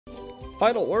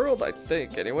final world, I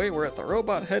think. Anyway, we're at the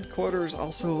robot headquarters,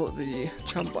 also the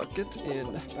chum bucket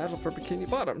in Battle for Bikini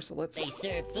Bottom. So let's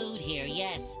serve food here,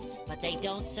 yes, but they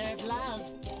don't serve love.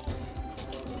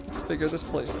 Let's figure this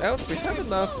place out. We have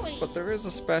enough, but there is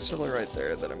a spatula right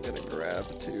there that I'm gonna grab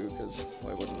too, because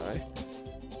why wouldn't I?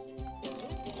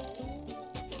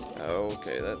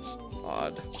 Okay, that's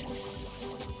odd.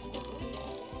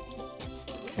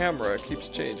 Camera keeps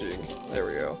changing. There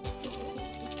we go.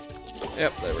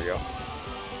 Yep, there we go.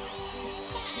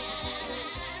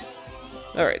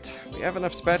 Alright, we have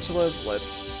enough spatulas. Let's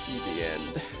see the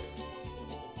end.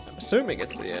 I'm assuming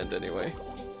it's the end anyway.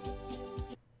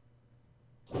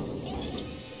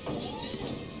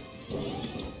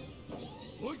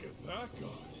 Look at that guy.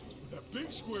 With that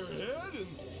big square head and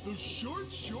those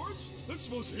short shorts. That's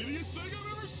the most hideous thing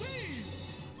I've ever seen.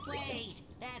 Wait,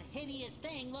 that hideous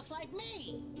thing looks like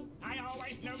me. I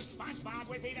always knew SpongeBob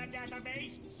would be the death of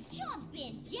me. Jump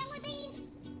in, jelly beans!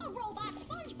 A robot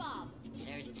SpongeBob!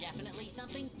 There's definitely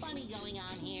something funny going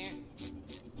on here.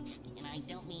 And I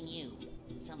don't mean you.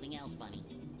 Something else funny.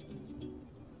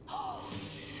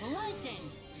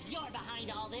 Plankton! You're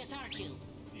behind all this, aren't you?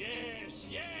 Yes,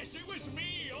 it was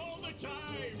me all the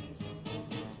time.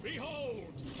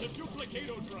 Behold, the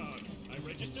Duplicatotron. I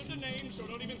registered the name, so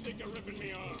don't even think of ripping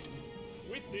me off.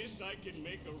 With this, I can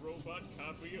make a robot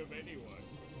copy of anyone.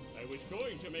 I was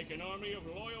going to make an army of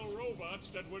loyal robots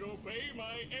that would obey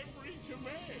my every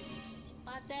command.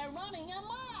 But they're running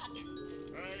amok!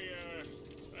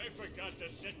 I forgot to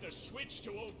set the switch to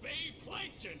obey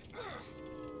Plankton. Ugh.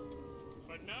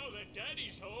 But now that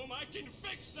Daddy's home, I can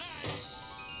fix that!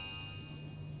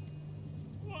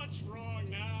 What's wrong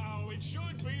now? It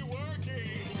should be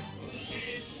working!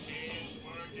 It is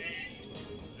working!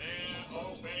 They're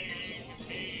obeying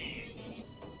me!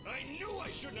 I knew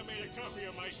I shouldn't have made a copy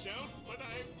of myself, but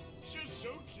I'm just so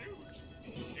cute!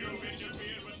 You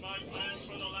interfered with my plans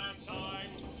for the last time!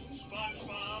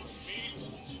 Spongebob, meet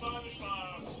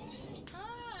Spongebob!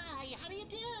 Hi, how do you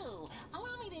do?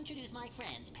 Allow me to introduce my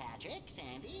friends, Patrick,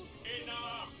 Sandy.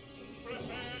 Enough!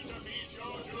 Prepare to meet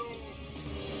your doom!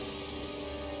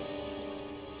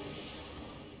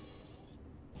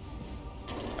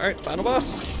 Alright, final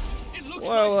boss. It looks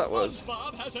Well, like that was.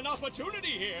 SpongeBob has an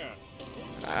opportunity here.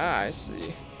 Ah, I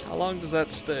see. How long does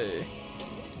that stay?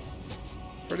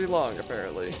 Pretty long,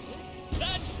 apparently.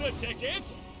 That's the ticket.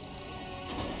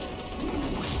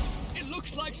 It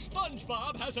looks like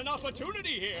SpongeBob has an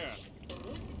opportunity here.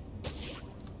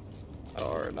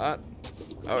 Or not.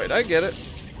 Oh wait, I get it.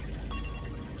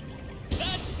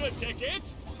 That's the ticket.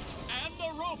 And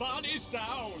the robot is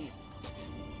down.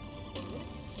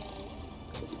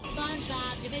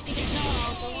 SpongeBob, division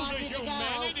control, the The launch is to go.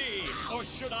 humanity, or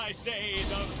should I say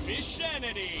the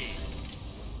fishanity?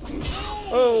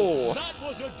 Oh! That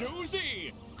was a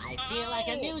doozy. I feel like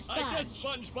a new I guess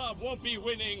sponge. SpongeBob won't be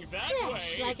winning that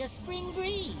Fresh way. like a spring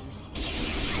breeze.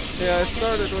 Yeah, I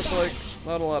started with like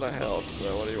not a lot of health,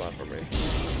 so what do you want from me?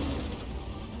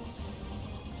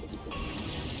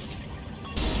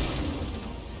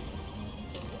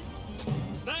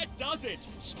 That does it.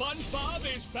 SpongeBob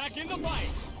is back in the fight.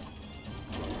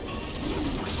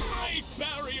 Great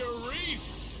Barrier Reef.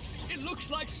 It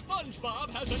looks like SpongeBob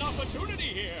has an opportunity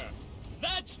here.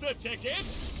 That's the ticket.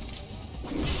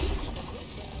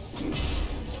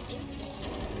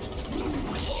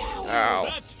 Ow.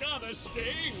 That's gotta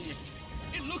sting.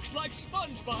 It looks like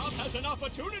SpongeBob has an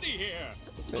opportunity here.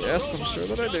 Yes, I'm sure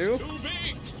that I do. Too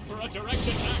big for a direct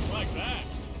attack like that.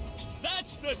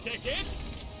 That's the ticket.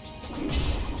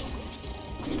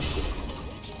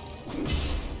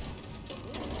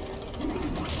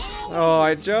 Oh,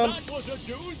 I jumped. That was a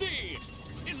doozy.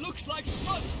 It looks like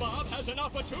SpongeBob has an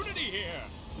opportunity here.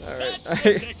 Alright, That's the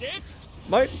I ticket.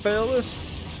 might fail this.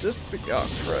 Just be. Oh,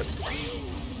 crud.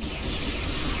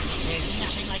 There's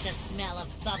nothing like the smell of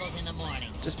bubbles in the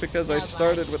morning. Just because I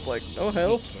started with like no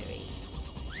health. Victory.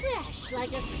 Fresh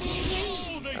like a spring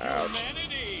Oh, breeze. the Ouch.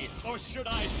 humanity, or should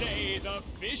I say the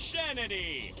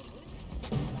fishanity.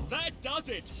 That does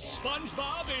it.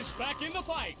 SpongeBob is back in the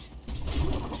fight.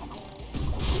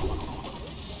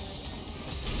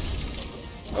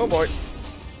 Oh boy.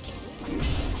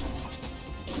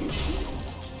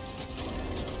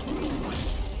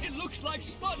 It looks like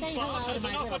Say SpongeBob hello to has my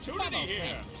an little opportunity bubble here.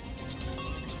 friend.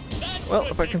 Well,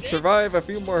 That's if the I can ticket. survive a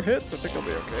few more hits, I think I'll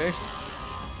be okay.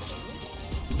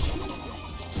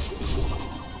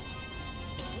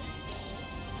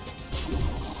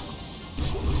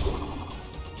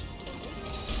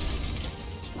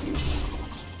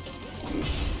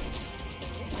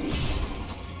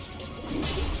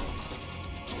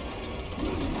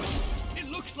 It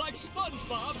looks like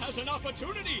SpongeBob has an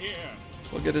opportunity here.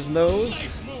 We'll get his nose.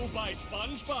 Nice move by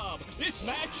Spongebob. This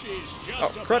match is just Oh,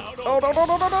 crap. about Oh, no, no,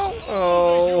 no, no, no. The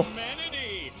Oh.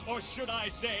 humanity, or should I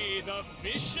say the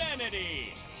fishanity.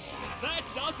 That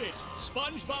does it.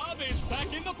 Spongebob is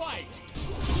back in the fight.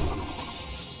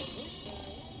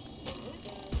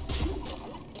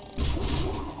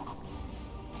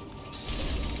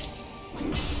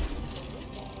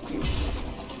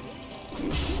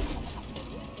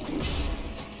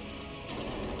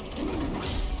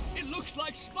 It looks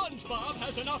like Spongebob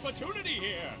has an opportunity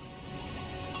here.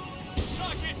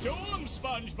 Suck it to him,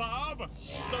 Spongebob!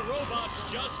 The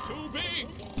robot's just too big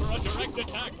for a direct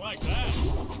attack like that.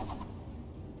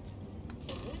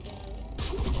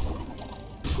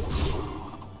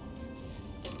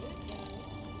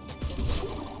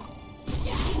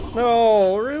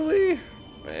 No, really?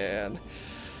 Man.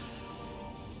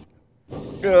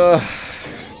 I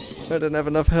didn't have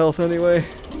enough health anyway.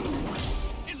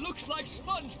 It looks like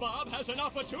Spongebob has an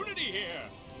opportunity here.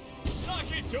 Suck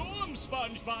it to him,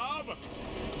 Spongebob!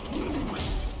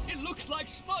 It looks like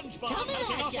Spongebob has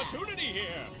an opportunity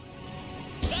here.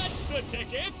 That's the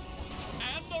ticket!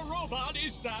 And the robot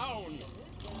is down.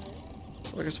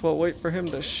 So I guess we'll wait for him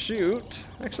to shoot.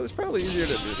 Actually, it's probably easier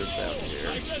to do this down I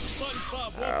here. guess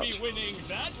Spongebob won't Ouch. be winning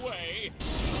that way.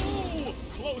 Ooh,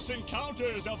 close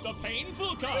encounters of the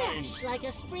painful kind. Fresh like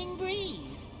a spring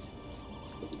breeze.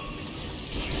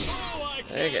 Oh, I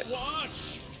Dang can't it.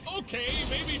 watch. Okay,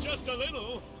 maybe just a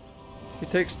little. He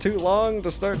takes too long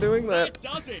to start doing that.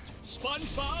 That does it.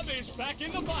 SpongeBob is back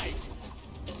in the fight.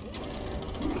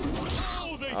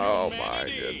 Oh, the Oh, my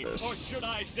humanity, goodness. or should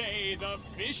I say the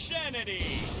fishanity?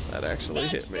 That actually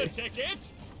That's hit me. the ticket.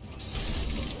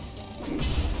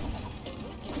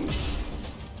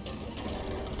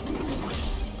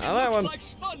 Now that one.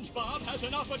 Looks like SpongeBob has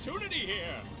an opportunity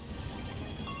here.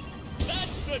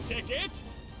 That's the ticket.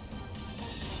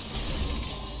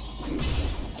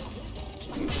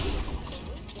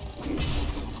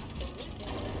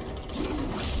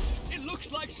 It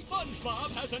looks like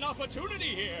SpongeBob has an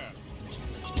opportunity here.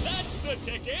 That's the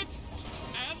ticket.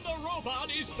 And the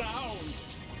robot is down.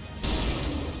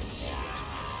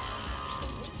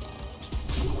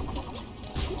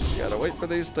 Gotta wait for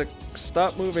these to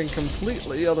stop moving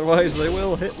completely, otherwise they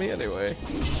will hit me anyway.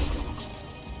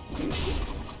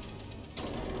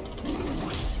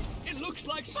 It looks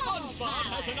like SpongeBob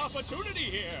has an opportunity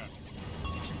here.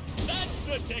 That's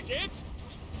the ticket.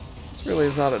 This really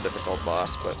is not a difficult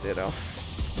boss, but you know.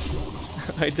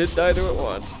 I did die to it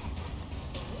once.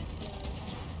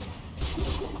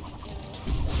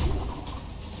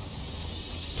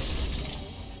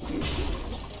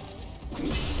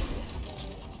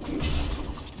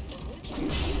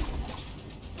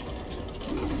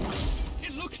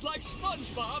 It looks like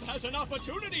SpongeBob has an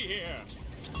opportunity here.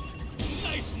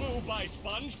 Nice move by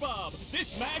SpongeBob.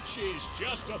 This match is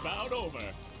just about over.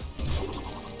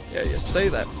 Yeah, you say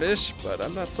that, fish, but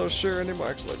I'm not so sure anymore.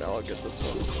 Actually, now I'll get this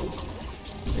one. This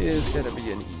one is gonna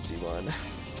be an easy one.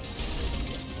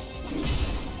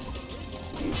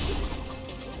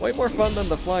 Way more fun than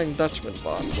the Flying Dutchman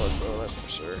boss was, though, that's for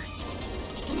sure.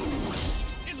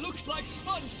 It looks like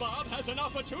SpongeBob has an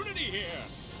opportunity here.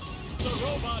 The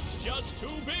robot's just too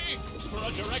big for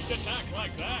a direct attack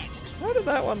like that. How did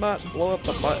that one not blow up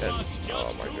the button? Robot's Oh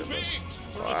just my too goodness. big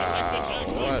for a direct attack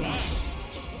Wow, like what? that.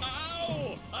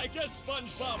 Ow! I guess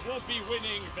SpongeBob won't be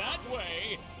winning that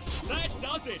way. That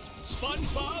does it.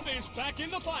 SpongeBob is back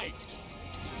in the fight.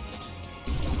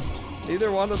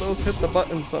 Neither one of those hit the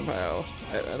button somehow.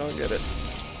 I don't get it.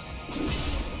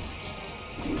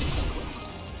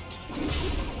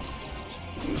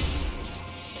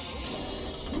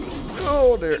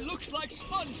 Oh dear. It looks like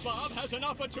SpongeBob has an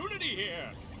opportunity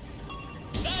here.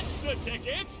 That's the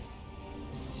ticket.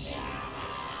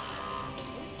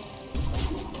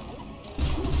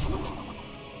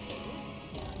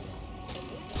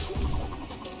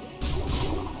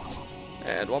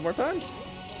 And one more time.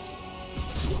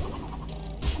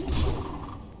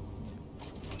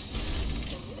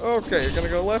 Okay, you're gonna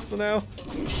go left now.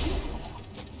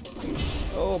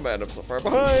 Oh man, I'm so far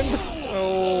behind.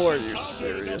 Oh, are you Encounters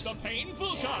serious? of the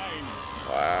painful kind.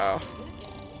 Wow.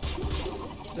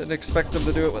 Didn't expect him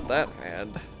to do it with that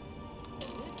hand.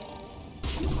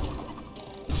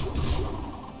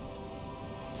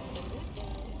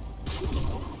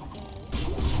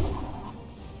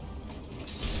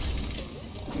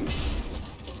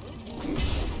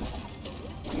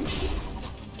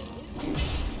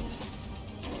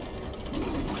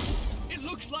 It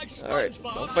looks like All right,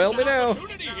 SpongeBob don't has fail me an now.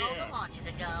 opportunity here.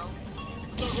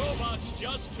 The robot's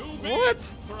just too big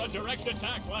What? for a direct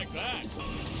attack like that.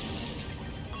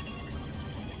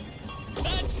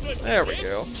 That's the There we ticket.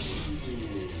 go.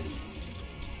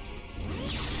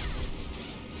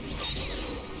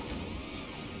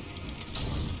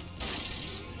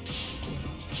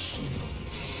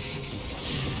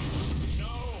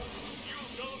 No, you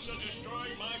don'ts destroy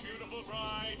my beautiful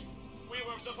bride. We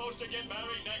were supposed to get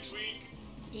married next week.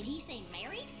 Did he say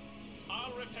married?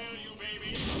 I'll repair you,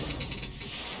 baby.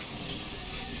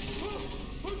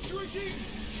 I'm shrinking!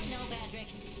 No, Patrick.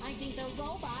 I think the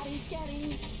robot is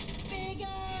getting bigger.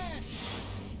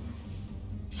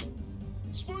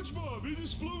 Spongebob, he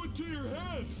just flew into your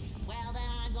head! Well, then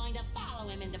I'm going to follow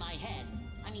him into my head.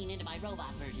 I mean, into my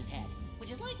robot version's head,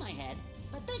 which is like my head,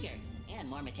 but bigger and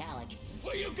more metallic.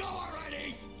 Will you go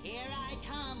already? Here I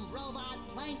come, robot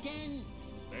Plankton.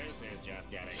 This is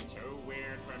just getting too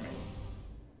weird for me.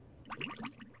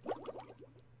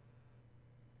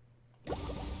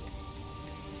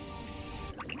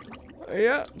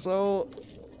 Yeah, so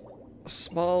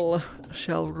small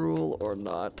shell rule or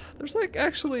not. There's like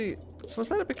actually, so was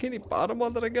that a Bikini Bottom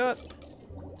one that I got?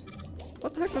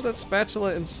 What the heck was that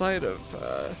spatula inside of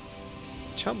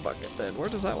Chum Bucket then? Where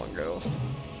does that one go?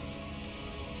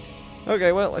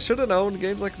 Okay, well, I should have known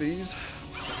games like these,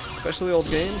 especially old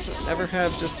games, never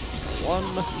have just one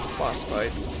boss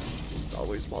fight. It's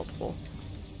always multiple.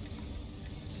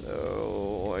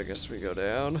 So I guess we go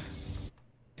down.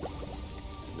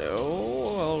 No,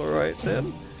 alright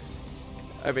then.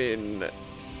 I mean,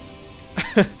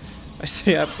 I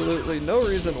see absolutely no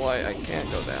reason why I can't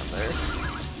go down there.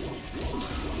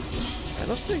 And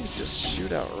those things just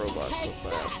shoot out robots so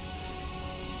fast.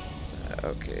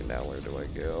 Okay, now where do I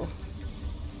go?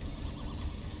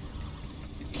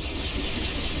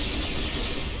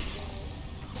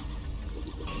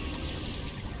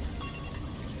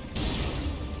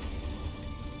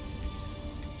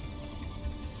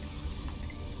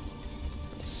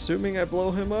 Assuming I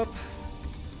blow him up,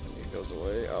 and he goes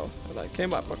away. Oh, and I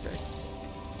came up. Okay.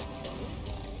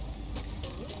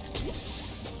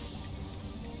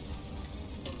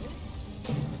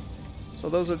 So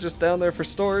those are just down there for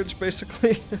storage,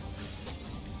 basically.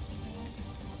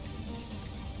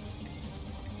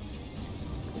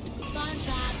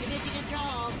 SpongeBob, division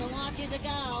control. The launch is a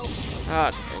go.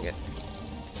 Ah, dang it.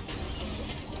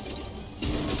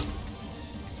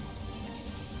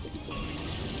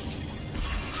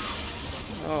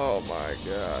 Oh my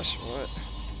gosh, what?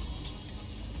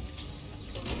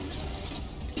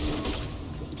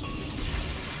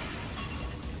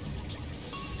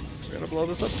 We're gonna blow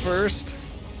this up first.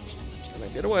 And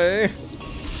then get away.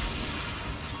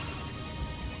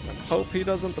 And hope he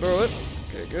doesn't throw it.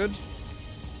 Okay, good.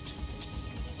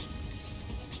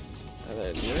 And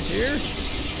then you're here.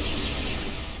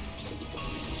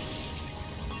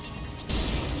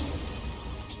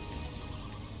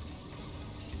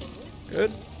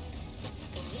 Good.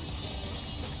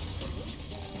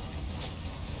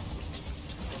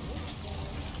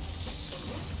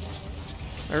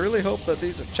 I really hope that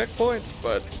these are checkpoints,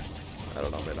 but I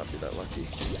don't know, may not be that lucky.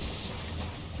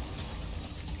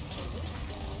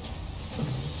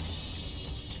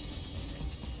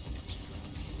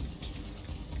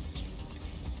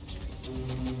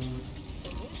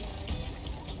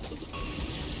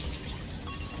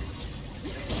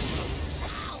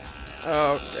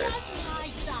 Okay.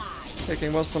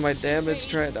 Taking most of my damage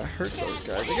trying to hurt those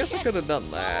guys. I guess I could have done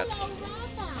that.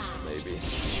 Maybe.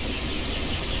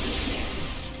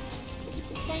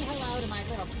 Say hello to my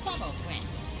little bubble friend.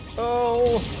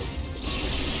 Oh!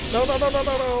 No, no, no, no,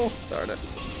 no, no! Darn it.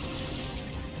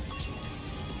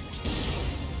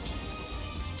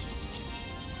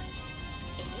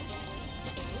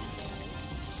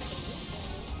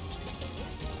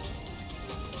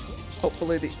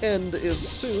 Hopefully the end is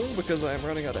soon, because I'm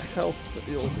running out of health to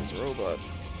deal with these robots.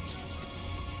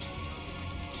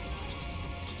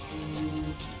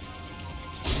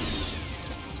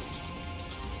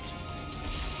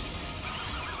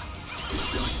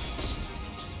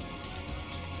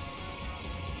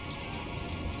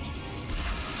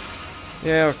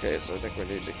 Yeah, okay, so I think we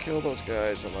need to kill those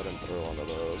guys and let him through one of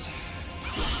those.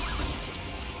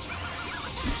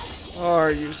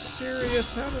 Are you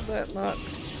serious? How did that not...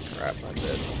 Crap, I'm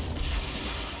dead.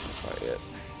 That's it.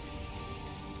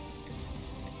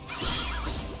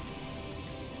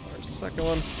 There's the second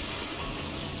one.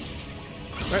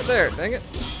 Right there, dang it.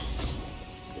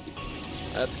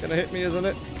 That's gonna hit me, isn't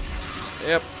it?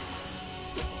 Yep.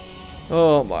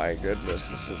 Oh my goodness,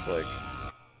 this is like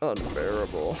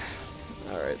unbearable.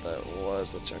 Alright, that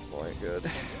was a checkpoint, good.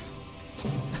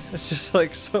 It's just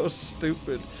like so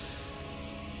stupid.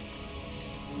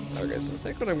 Okay, so I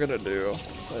think what I'm gonna do,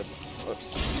 since I'll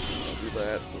do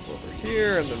that, move over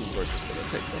here, and then we're just gonna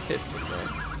take the hit from there.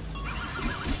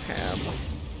 ham.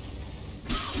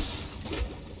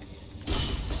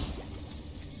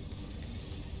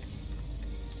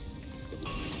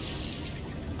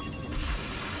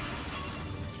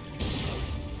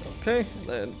 Okay, and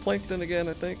then Plankton again,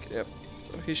 I think. Yep.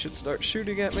 So he should start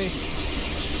shooting at me.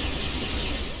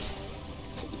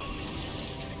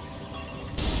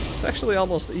 It's actually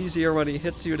almost easier when he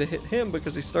hits you to hit him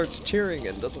because he starts cheering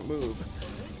and doesn't move.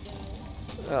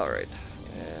 Alright,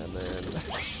 and then...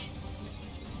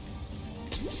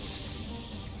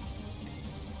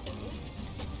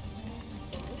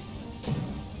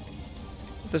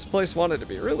 If this place wanted to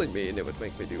be really mean, it would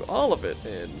make me do all of it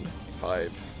in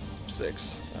 5,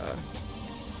 6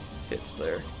 hits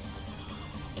there.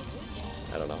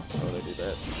 I don't know. How would I do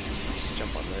that? Just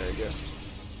jump on there, I guess.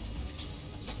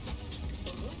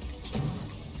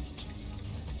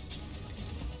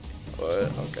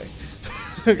 What? Okay.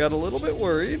 I got a little bit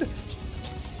worried.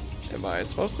 Am I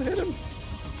supposed to hit him?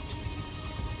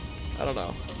 I don't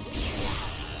know.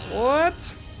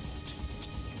 What?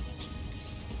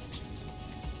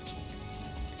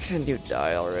 Can you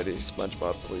die already,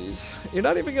 Spongebob, please? You're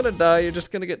not even gonna die, you're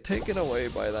just gonna get taken away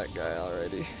by that guy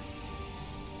already.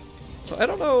 So I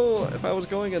don't know if I was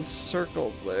going in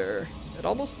circles there. It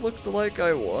almost looked like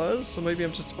I was, so maybe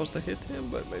I'm just supposed to hit him,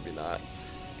 but maybe not.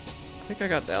 I think I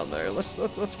got down there. Let's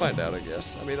find out, I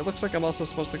guess. I mean, it looks like I'm also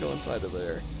supposed to go inside of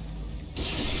there.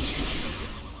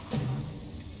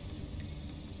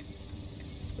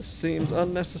 This seems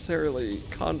unnecessarily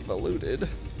convoluted.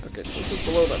 Okay, so this is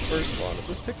below that first one. If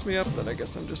this takes me up, then I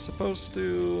guess I'm just supposed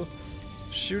to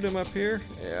shoot him up here?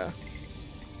 Yeah.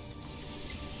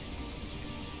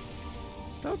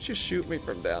 Don't you shoot me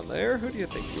from down there. Who do you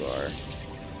think you are?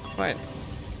 Fine.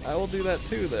 I will do that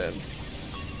too then.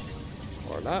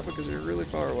 Or not, because you're really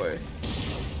far away.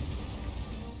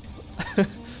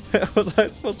 Was I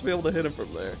supposed to be able to hit him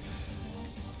from there?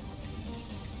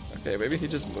 Okay, maybe he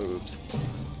just moves.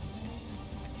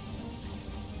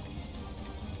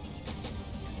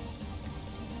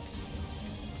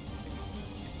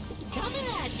 Coming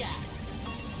at ya!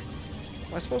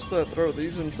 Am I supposed to throw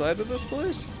these inside of this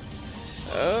place?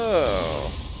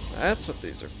 Oh, that's what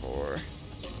these are for.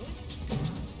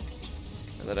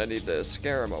 And then I need to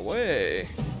scare him away.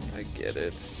 I get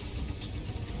it.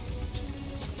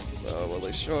 So, will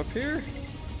they show up here?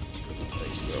 I don't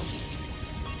think so.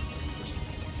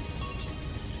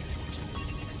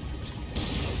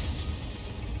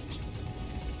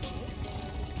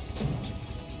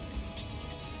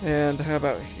 And how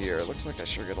about here? It looks like I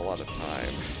sure get a lot of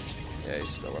time. Yeah, he's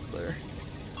still up there.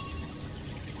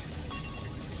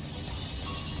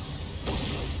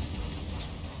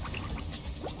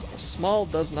 Small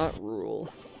does not rule.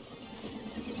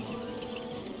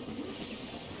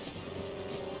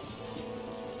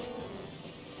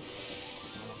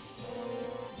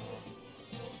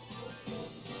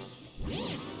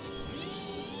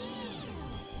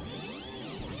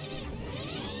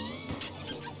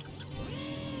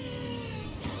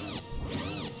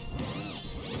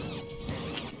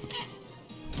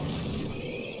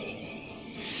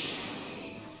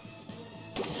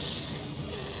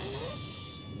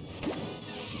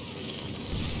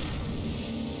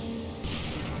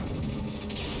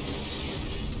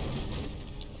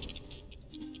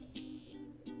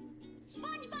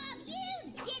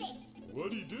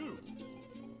 What'd he do?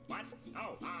 What?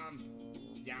 Oh,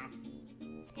 yeah.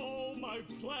 All my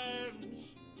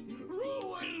plans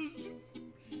ruined!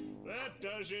 That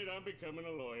does it. I'm becoming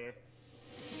a lawyer.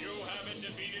 You haven't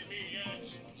defeated me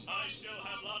yet. I still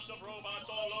have lots of robots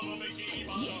all over Bikini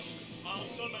Bottom. I'll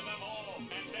summon them all,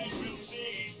 and then we'll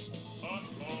see.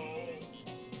 Uh-oh.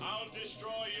 I'll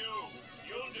destroy you.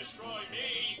 You'll destroy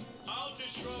me. I'll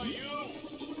destroy you.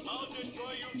 I'll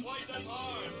destroy you twice as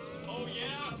hard. Oh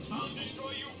yeah? I'll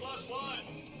destroy you +1.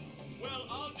 Well,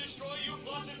 I'll destroy you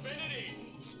plus infinity.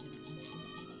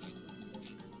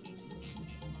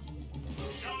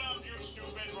 Shut up, you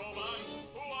stupid robot.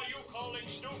 Who are you calling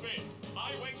stupid?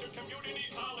 I went to community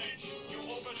college, you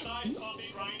oversized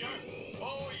coffee grinder.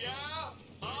 Oh yeah?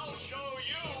 I'll show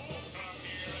you. Come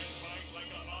here and fight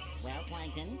like a honest. Well,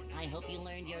 Plankton, I hope you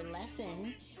learned your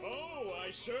lesson. Oh,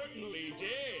 I certainly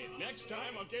did. Next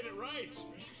time I'll get it right.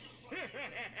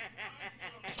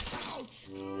 Ouch!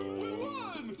 We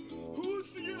won! Who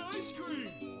wants to get ice cream?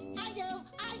 I do,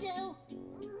 I do.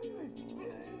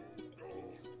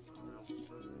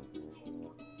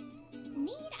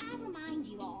 Need I remind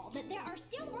you all that there are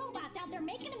still robots out there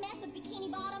making a mess of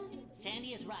Bikini Bottom?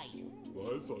 Sandy is right.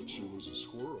 Well, I thought she was a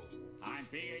squirrel. I'm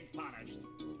being punished.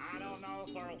 I don't know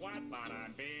for what, but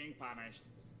I'm being punished.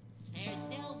 There's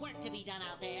still work to be done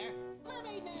out there.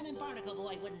 Mermaid Man and Barnacle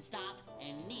Boy wouldn't stop,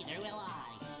 and neither will I.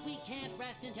 We can't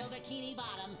rest until Bikini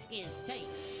Bottom is safe.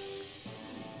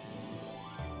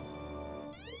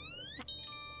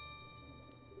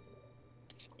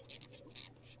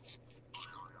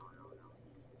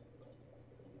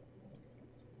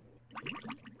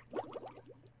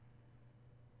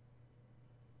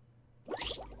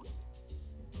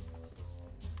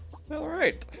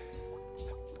 Alright.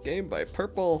 Game by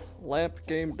Purple Lamp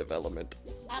Game Development.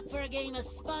 Up for a game of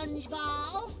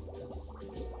Spongebob?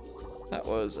 That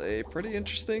was a pretty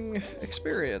interesting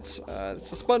experience.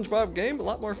 It's a SpongeBob game, a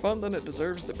lot more fun than it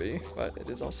deserves to be, but it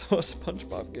is also a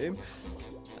SpongeBob game.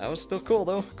 That was still cool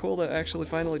though. Cool to actually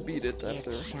finally beat it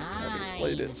after having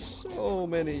played it so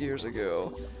many years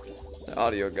ago. The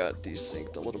audio got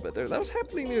desynced a little bit there. That was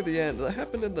happening near the end. That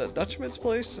happened in the Dutchman's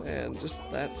place, and just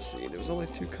that scene. It was only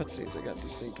 2 cutscenes that got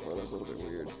desynced for. That was a little bit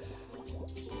weird.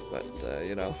 But,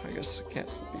 you know, I guess it can't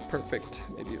be perfect.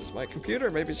 Maybe it was my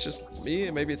computer, maybe it's just me,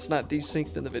 and maybe it's not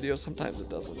desynced in the video. Sometimes it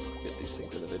doesn't get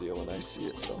desynced in the video when I see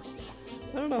it, so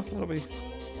I don't know. That'll be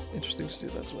interesting to see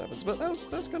if that's what happens. But that was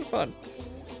kind of fun.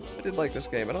 I did like this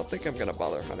game. I don't think I'm gonna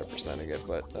bother 100%ing it,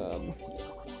 but I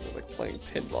feel like playing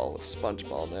pinball with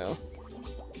Spongebob now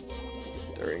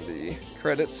during the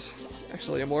credits.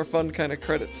 Actually, a more fun kind of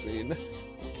credit scene.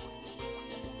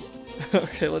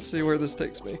 Okay, let's see where this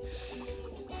takes me.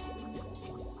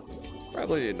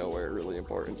 Probably nowhere really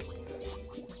important.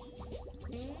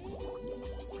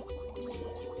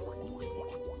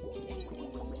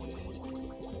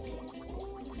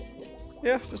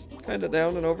 Yeah, just kind of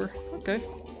down and over. Okay.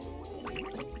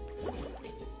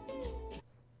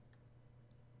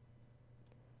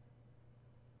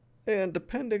 And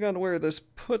depending on where this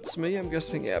puts me, I'm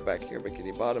guessing, yeah, back here,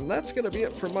 Bikini Bottom. That's gonna be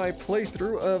it for my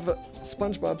playthrough of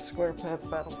SpongeBob SquarePants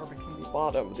Battle for Bikini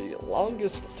Bottom, the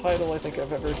longest title I think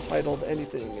I've ever titled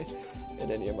anything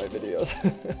in any of my videos.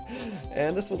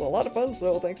 And this was a lot of fun,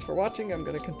 so thanks for watching. I'm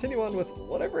gonna continue on with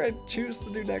whatever I choose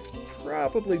to do next,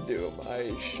 probably Doom.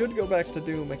 I should go back to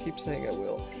Doom, I keep saying I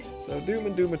will. So Doom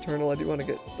and Doom Eternal, I do want to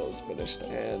get those finished,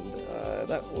 and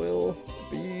that will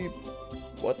be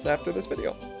what's after this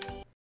video.